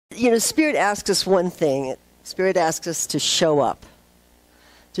Spirit asks us one thing. Spirit asks us to show up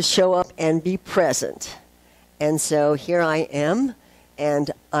and be present. And so here I am,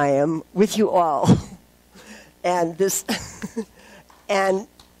 and I am with you all. And and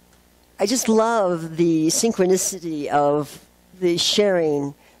I just love the synchronicity of the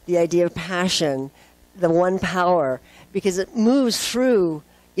sharing, the idea of passion, the one power, because it moves through,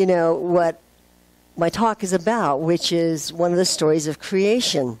 what my talk is about, which is one of the stories of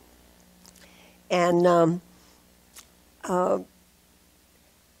creation. And I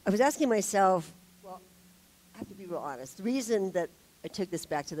was asking myself, well, I have to be real honest. The reason that I took this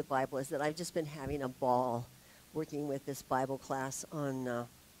back to the Bible is that I've just been having a ball working with this Bible class on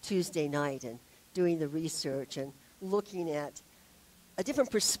Tuesday night and doing the research and looking at a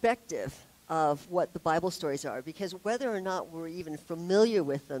different perspective of what the Bible stories are, because whether or not we're even familiar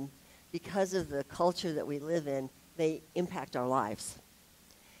with them, because of the culture that we live in, they impact our lives.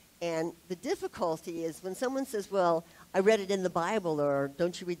 And the difficulty is when someone says, well, I read it in the Bible, or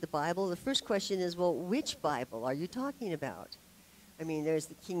don't you read the Bible? The first question is, well, which Bible are you talking about? I mean, there's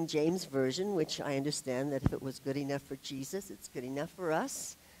the King James Version, which I understand that if it was good enough for Jesus, it's good enough for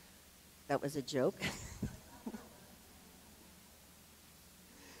us. That was a joke.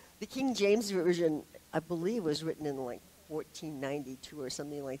 The King James Version, I believe, was written in like 1492 or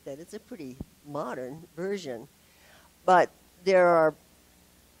something like that. It's a pretty modern version. But there are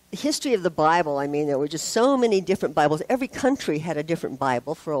the history of the Bible. I mean, there were just so many different Bibles. Every country had a different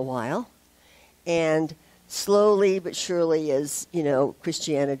Bible for a while. And slowly but surely, as,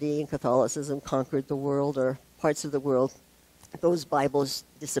 Christianity and Catholicism conquered the world, or parts of the world, those Bibles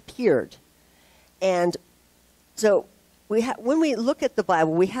disappeared. And so when we look at the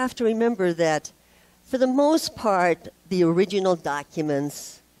Bible, we have to remember that, for the most part, the original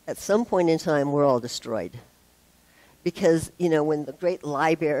documents, at some point in time, were all destroyed. Because, when the great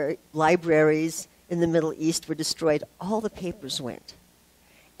libraries in the Middle East were destroyed, all the papers went.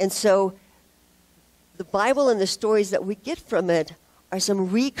 And so the Bible and the stories that we get from it are some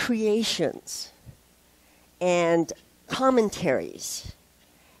recreations and commentaries.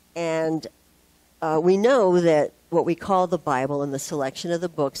 And we know that what we call the Bible and the selection of the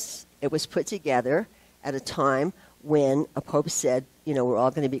books, it was put together at a time when a pope said, we're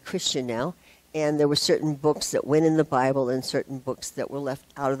all going to be Christian now. And there were certain books that went in the Bible and certain books that were left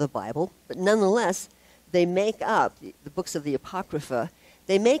out of the Bible. But nonetheless, they make up, the books of the Apocrypha,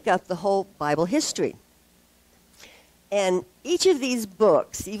 they make up the whole Bible history. And each of these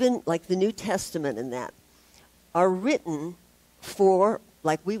books, even like the New Testament and that, are written for,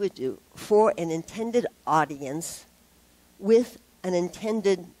 like we would do, for an intended audience with an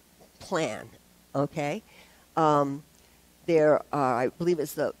intended plan, okay? There are, I believe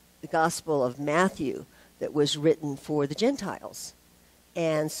it's the Gospel of Matthew that was written for the Gentiles,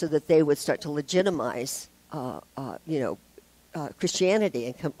 and so that they would start to legitimize, Christianity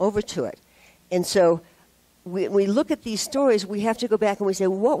and come over to it. And so when we look at these stories, we have to go back and we say,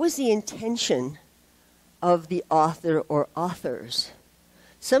 what was the intention of the author or authors?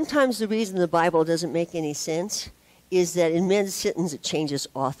 Sometimes the reason the Bible doesn't make any sense is that in mid-sentence it changes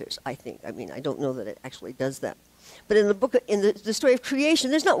authors, I think. I mean, I don't know that it actually does that. But in the book, in the story of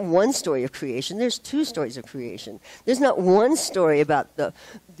creation, there's not one story of creation. There's two stories of creation. There's not one story about the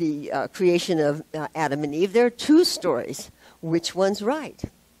creation of Adam and Eve. There are two stories. Which one's right?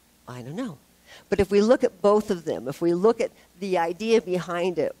 I don't know. But if we look at both of them, if we look at the idea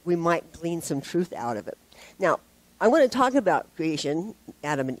behind it, we might glean some truth out of it. Now, I want to talk about creation,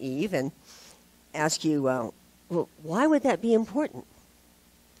 Adam and Eve, and ask you, well, why would that be important?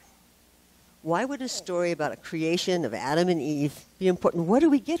 Why would a story about a creation of Adam and Eve be important? What do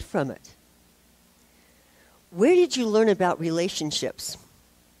we get from it? Where did you learn about relationships?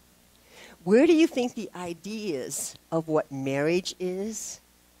 Where do you think the ideas of what marriage is,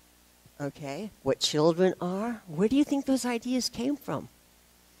 okay, what children are, where do you think those ideas came from?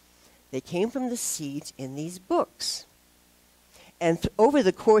 They came from the seeds in these books. And over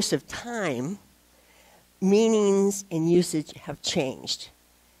the course of time, meanings and usage have changed.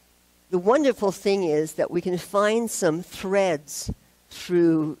 The wonderful thing is that we can find some threads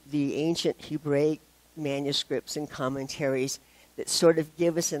through the ancient Hebraic manuscripts and commentaries that sort of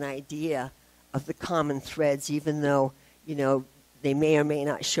give us an idea of the common threads, even though, they may or may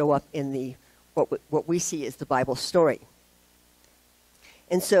not show up in what we see as the Bible story.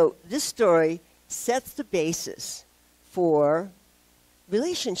 And so this story sets the basis for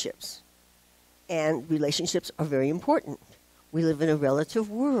relationships. And relationships are very important. We live in a relative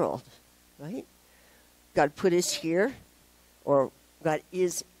world, right? God put us here, or God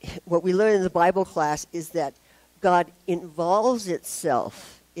is, what we learn in the Bible class is that God involves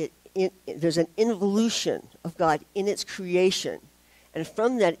itself there's an involution of God in its creation, and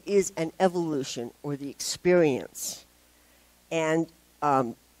from that is an evolution, or the experience. And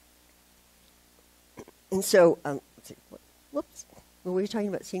so, let's see, whoops, what were you talking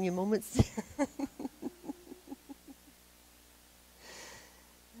about, senior moments?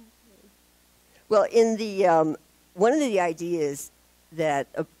 Well, in the one of the ideas that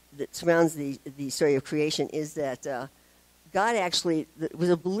surrounds the story of creation is that God actually, there was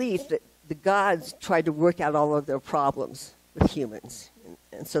a belief that the gods tried to work out all of their problems with humans.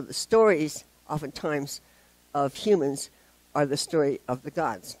 And so the stories, oftentimes, of humans are the story of the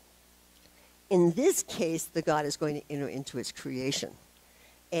gods. In this case, the God is going to enter into its creation.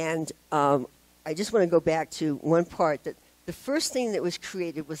 And I just want to go back to one part, that the first thing that was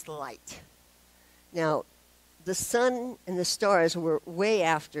created was light. Now, the sun and the stars were way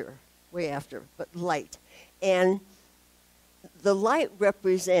after, but light. And the light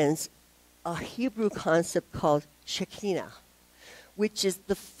represents a Hebrew concept called Shekinah, which is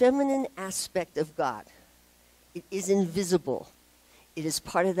the feminine aspect of God. It is invisible. It is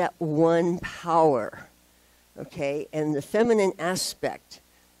part of that one power, okay? And the feminine aspect,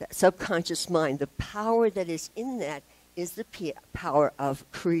 that subconscious mind, the power that is in that is the power of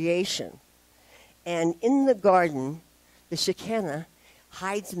creation. And in the garden, the Shekinah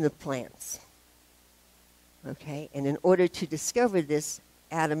hides in the plants. Okay? And in order to discover this,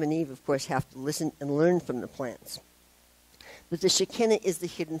 Adam and Eve, of course, have to listen and learn from the plants. But the Shekinah is the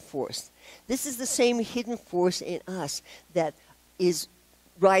hidden force. This is the same hidden force in us that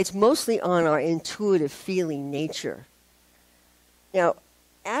rides mostly on our intuitive feeling nature. Now,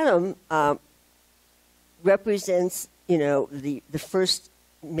 Adam represents, the first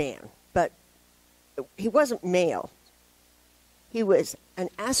man. But he wasn't male. He was an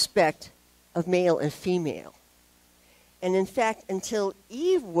aspect of male and female. And in fact, until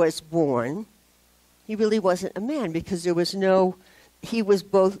Eve was born, he really wasn't a man, because he was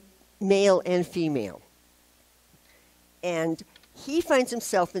both male and female. And he finds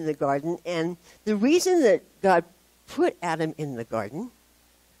himself in the garden, and the reason that God put Adam in the garden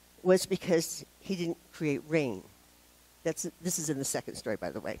was because he didn't create rain. This is in the second story,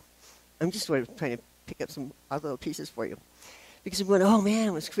 by the way. I'm just sort of trying to pick up some odd little pieces for you. Because we went, oh man,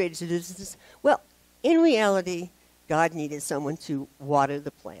 it was created to do this. Well, in reality, God needed someone to water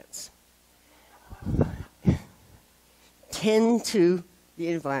the plants, tend to the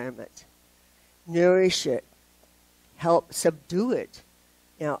environment, nourish it, help subdue it.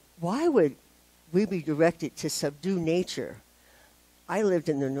 Now, why would we be directed to subdue nature? I lived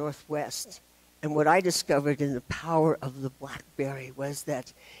in the Northwest, and what I discovered in the power of the blackberry was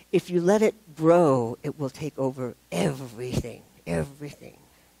that if you let it grow, it will take over everything.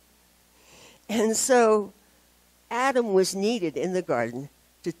 And so Adam was needed in the garden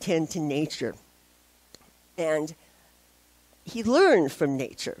to tend to nature. And he learned from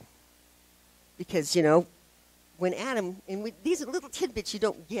nature. Because, when Adam, and these are little tidbits you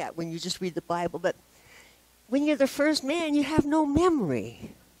don't get when you just read the Bible, but when you're the first man, you have no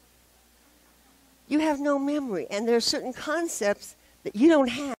memory. You have no memory. And there are certain concepts that you don't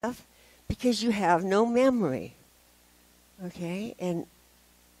have because you have no memory. Okay? And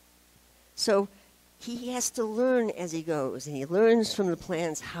so he has to learn as he goes, and he learns from the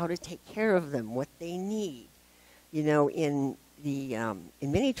plants how to take care of them, what they need. In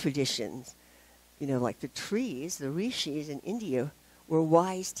many traditions, like the trees, the rishis in India, were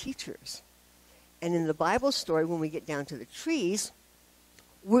wise teachers. And in the Bible story, when we get down to the trees,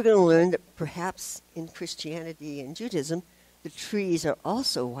 we're going to learn that perhaps in Christianity and Judaism, the trees are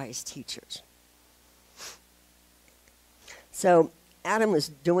also wise teachers. So Adam was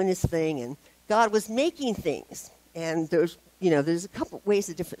doing his thing, and God was making things. And there's a couple ways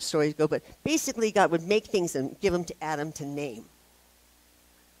the different stories go, but basically God would make things and give them to Adam to name.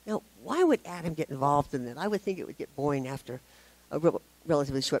 Now, why would Adam get involved in that? I would think it would get boring after a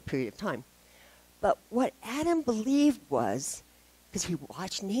relatively short period of time. But what Adam believed was, because he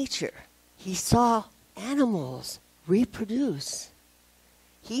watched nature, he saw animals reproduce.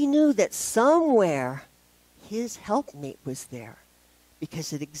 He knew that somewhere his helpmate was there,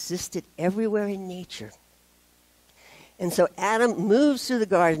 because it existed everywhere in nature. And so Adam moves through the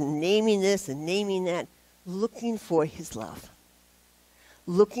garden, naming this and naming that, looking for his love,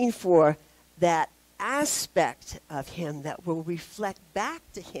 looking for that aspect of him that will reflect back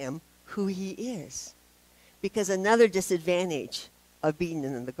to him who he is. Because another disadvantage of being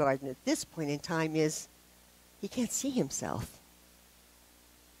in the garden at this point in time is he can't see himself.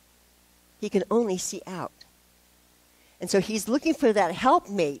 He can only see out. And so he's looking for that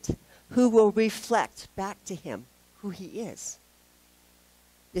helpmate who will reflect back to him who he is.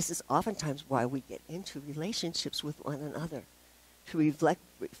 This is oftentimes why we get into relationships with one another, to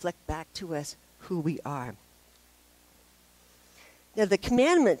reflect back to us who we are. Now, the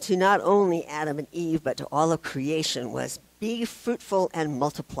commandment to not only Adam and Eve, but to all of creation was, be fruitful and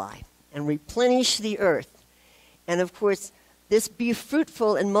multiply and replenish the earth. And of course, this be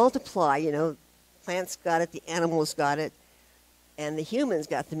fruitful and multiply, you know, plants got it, the animals got it, and the humans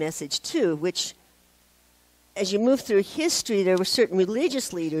got the message too, which, as you move through history, there were certain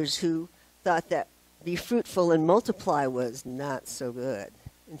religious leaders who thought that be fruitful and multiply was not so good.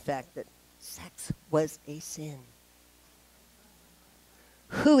 In fact, that sex was a sin.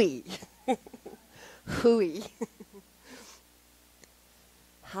 Hooey. Hooey.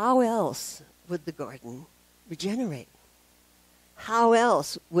 How else would the garden regenerate? How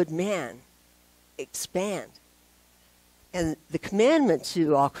else would man expand? And the commandment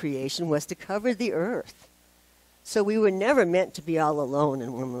to all creation was to cover the earth. So we were never meant to be all alone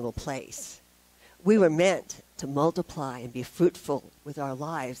in one little place. We were meant to multiply and be fruitful with our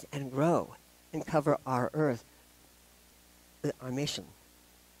lives and grow and cover our earth with our mission.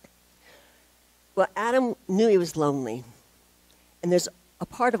 Well, Adam knew he was lonely. And there's a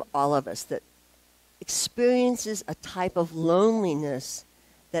part of all of us that experiences a type of loneliness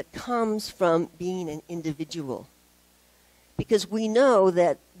that comes from being an individual. Because we know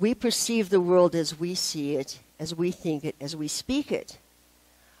that we perceive the world as we see it, as we think it, as we speak it.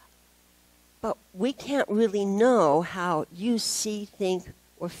 But we can't really know how you see, think,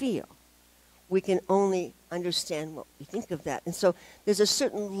 or feel. We can only understand what we think of that. And so there's a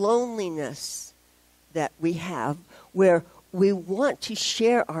certain loneliness that we have where we want to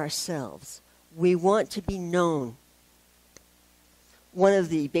share ourselves. We want to be known. One of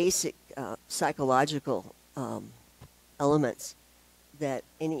the basic psychological elements that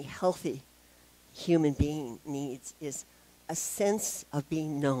any healthy human being needs is a sense of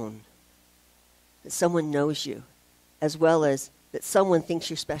being known, that someone knows you, as well as that someone thinks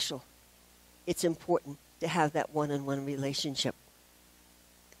you're special. It's important to have that one-on-one relationship.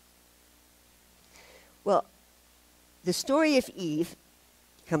 Well, the story of Eve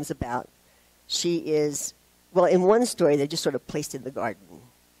comes about. She is, well, in one story, they're just sort of placed in the garden.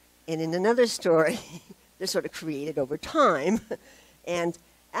 And in another story, they're sort of created over time. And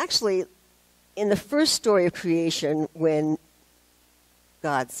actually, in the first story of creation, when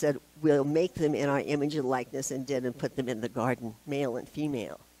God said, we'll make them in our image and likeness, and did, and put them in the garden, male and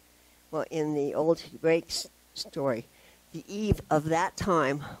female. Well, in the old Hebraic story, the Eve of that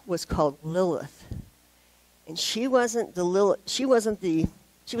time was called Lilith. And she was the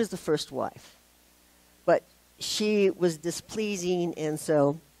first wife. But she was displeasing, and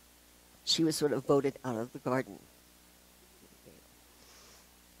so she was sort of voted out of the garden.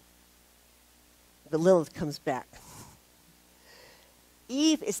 The Lilith comes back.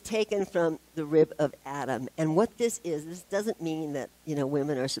 Eve is taken from the rib of Adam. And what this doesn't mean that,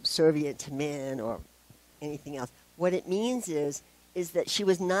 women are subservient to men or anything else. What it means is that she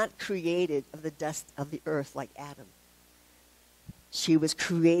was not created of the dust of the earth like Adam. She was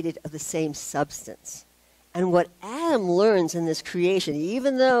created of the same substance. And what Adam learns in this creation,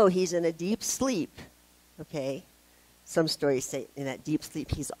 even though he's in a deep sleep, okay, some stories say in that deep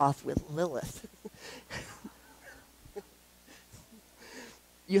sleep he's off with Lilith.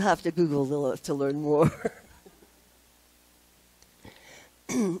 You have to Google Lilith to learn more.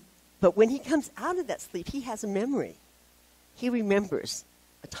 But when he comes out of that sleep, he has a memory. He remembers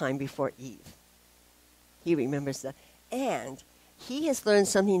a time before Eve. He remembers that. And he has learned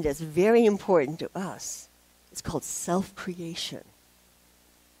something that's very important to us. It's called self-creation.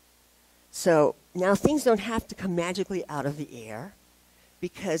 So now things don't have to come magically out of the air,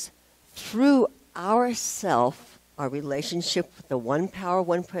 because through our self, our relationship with the one power,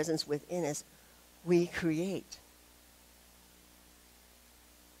 one presence within us, we create.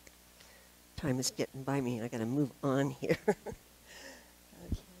 Time is getting by me, and I got to move on here.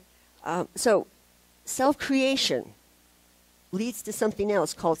 Okay. So self-creation leads to something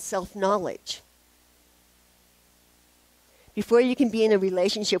else called self-knowledge. Before you can be in a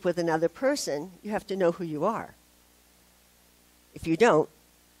relationship with another person, you have to know who you are. If you don't,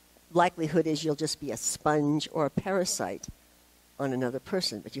 likelihood is you'll just be a sponge or a parasite on another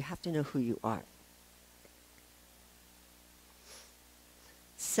person, but you have to know who you are.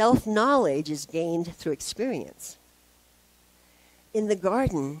 Self-knowledge is gained through experience. In the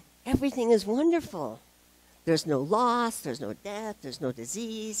garden, everything is wonderful. There's no loss, there's no death, there's no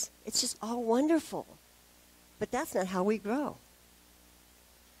disease. It's just all wonderful. But that's not how we grow.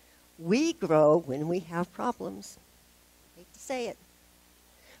 We grow when we have problems. I hate to say it.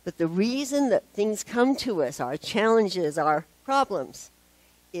 But the reason that things come to us, our challenges, our problems,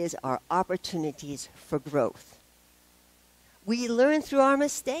 is our opportunities for growth. We learn through our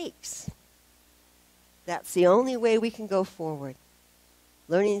mistakes. That's the only way we can go forward.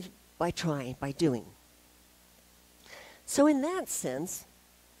 Learning by trying, by doing. So in that sense,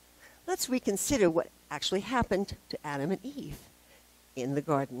 let's reconsider what actually happened to Adam and Eve in the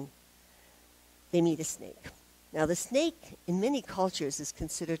garden. They meet a snake. Now, the snake in many cultures is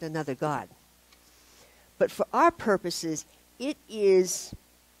considered another god. But for our purposes, it is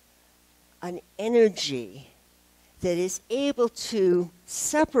an energy that is able to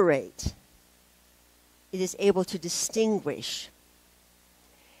separate. It is able to distinguish.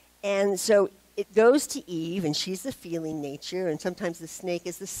 And so it goes to Eve, and she's the feeling nature, and sometimes the snake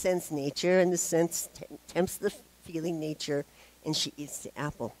is the sense nature, and the sense tempts the feeling nature, and she eats the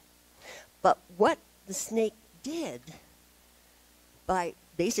apple. But what the snake did, by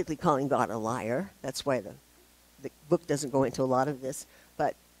basically calling God a liar, that's why the book doesn't go into a lot of this,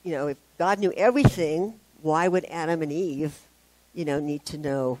 but, you know, if God knew everything, why would Adam and Eve, need to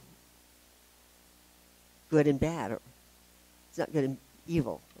know good and bad? Or it's not good and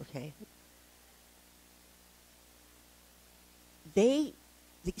evil, okay? The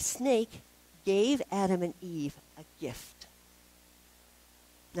snake gave Adam and Eve a gift,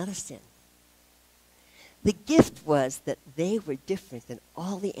 not a sin. The gift was that they were different than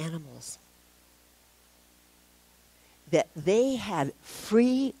all the animals. That they had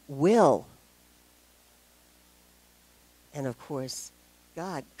free will. And of course,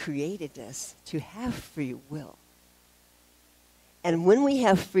 God created us to have free will. And when we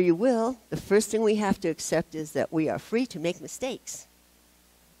have free will, the first thing we have to accept is that we are free to make mistakes.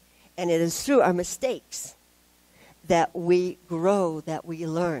 And it is through our mistakes that we grow, that we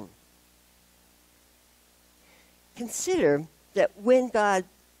learn. Consider that when God,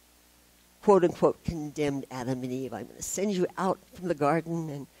 quote unquote, condemned Adam and Eve, I'm going to send you out from the garden,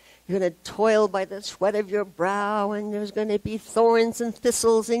 and you're going to toil by the sweat of your brow, and there's going to be thorns and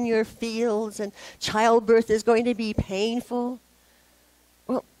thistles in your fields, and childbirth is going to be painful.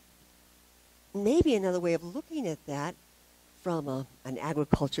 Well, maybe another way of looking at that from an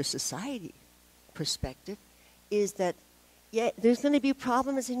agriculture society perspective is that, yeah, there's going to be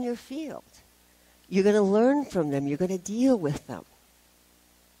problems in your field. You're going to learn from them. You're going to deal with them.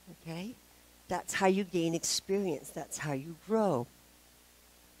 Okay? That's how you gain experience. That's how you grow.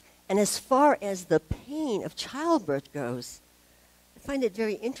 And as far as the pain of childbirth goes, I find it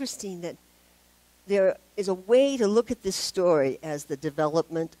very interesting that there is a way to look at this story as the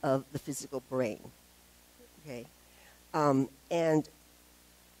development of the physical brain. Okay? And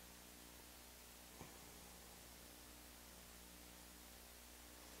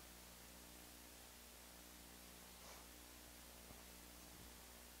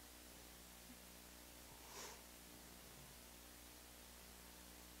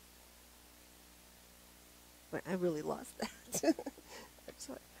I really lost that. I'm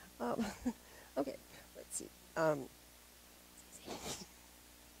sorry. Okay, let's see.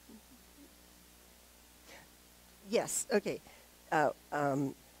 Yes, okay. The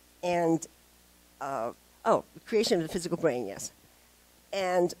creation of the physical brain, yes.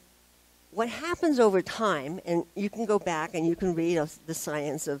 And what happens over time, and you can go back and you can read the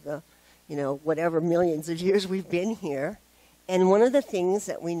science of the, whatever millions of years we've been here. And one of the things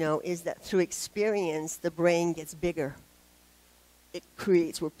that we know is that through experience, the brain gets bigger. It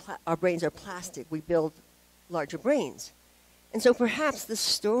creates, our brains are plastic. We build larger brains. And so perhaps the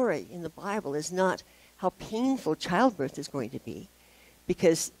story in the Bible is not how painful childbirth is going to be,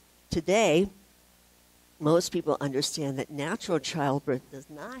 because today, most people understand that natural childbirth does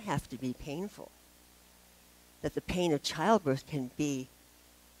not have to be painful, that the pain of childbirth can be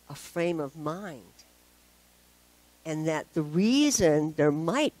a frame of mind, and that the reason there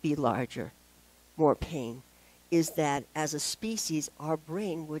might be more pain, is that as a species, our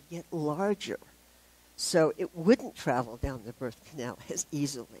brain would get larger. So it wouldn't travel down the birth canal as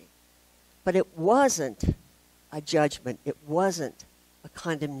easily. But it wasn't a judgment. It wasn't a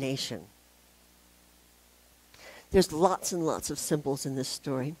condemnation. There's lots and lots of symbols in this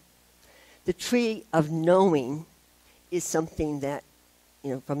story. The tree of knowing is something that,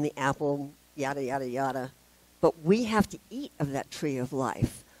 from the apple, yada, yada, yada. But we have to eat of that tree of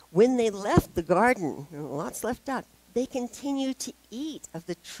life. When they left the garden, lots left out, they continued to eat of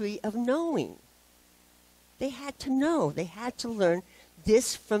the tree of knowing. They had to know. They had to learn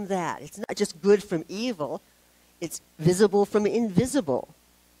this from that. It's not just good from evil. It's visible from invisible.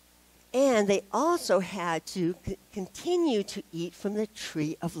 And they also had to continue to eat from the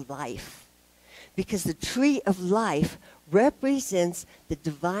tree of life. Because the tree of life represents the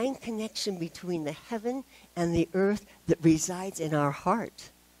divine connection between the heaven and the earth that resides in our heart.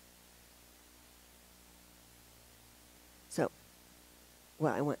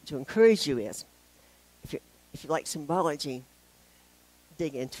 what I want to encourage you is, if you like symbology,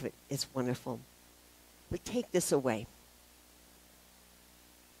 dig into it. It's wonderful. But take this away.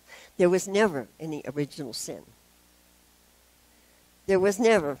 There was never any original sin. There was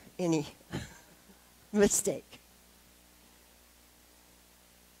never any mistake.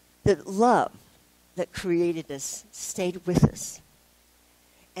 The love that created us stayed with us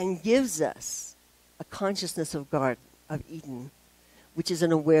and gives us a consciousness of Eden, which is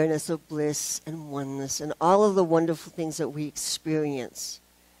an awareness of bliss and oneness and all of the wonderful things that we experience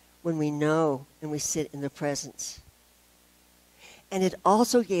when we know and we sit in the presence. And it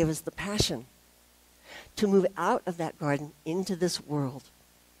also gave us the passion to move out of that garden into this world,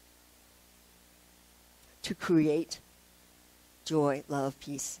 to create joy, love,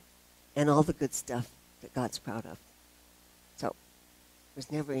 peace, and all the good stuff that God's proud of. So,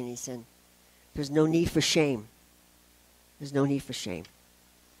 there's never any sin. There's no need for shame. There's no need for shame.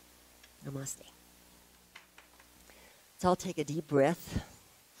 Namaste. So I'll take a deep breath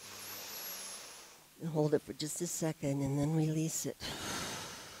and hold it for just a second and then release it.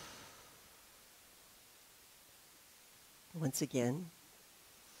 Once again.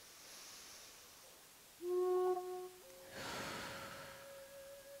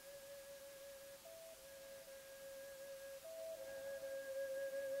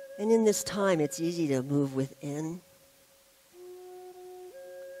 And in this time, it's easy to move within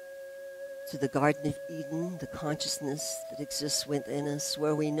to the Garden of Eden, the consciousness that exists within us,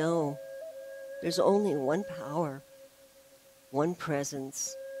 where we know there's only one power, one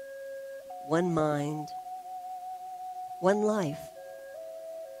presence, one mind, one life.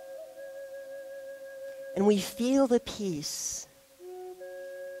 And we feel the peace.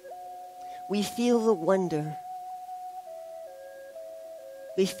 We feel the wonder.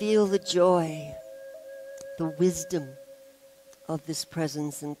 We feel the joy, the wisdom of this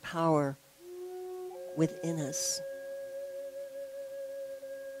presence and power within us.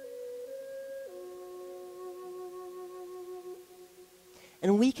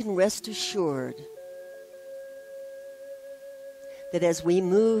 And we can rest assured that as we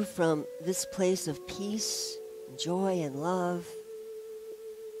move from this place of peace, joy, and love,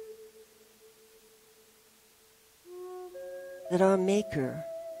 that our Maker,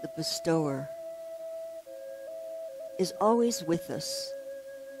 the Bestower, is always with us,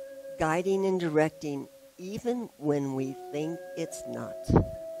 guiding and directing even when we think it's not.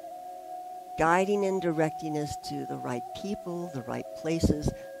 Guiding and directing us to the right people, the right places,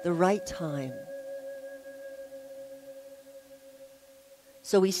 the right time.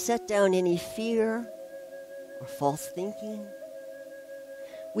 So we set down any fear or false thinking.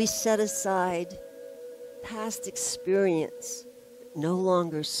 We set aside past experience that no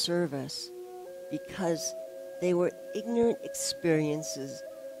longer serve us because they were ignorant experiences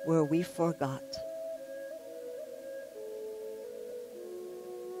where we forgot.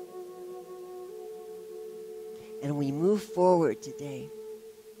 And we move forward today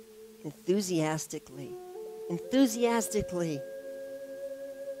enthusiastically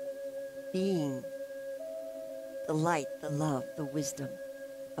being the light, the love, the wisdom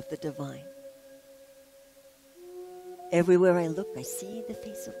of the divine. Everywhere I look, I see the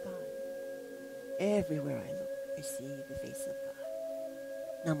face of God. Everywhere I look, I see the face of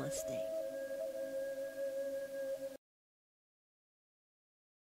God. Namaste.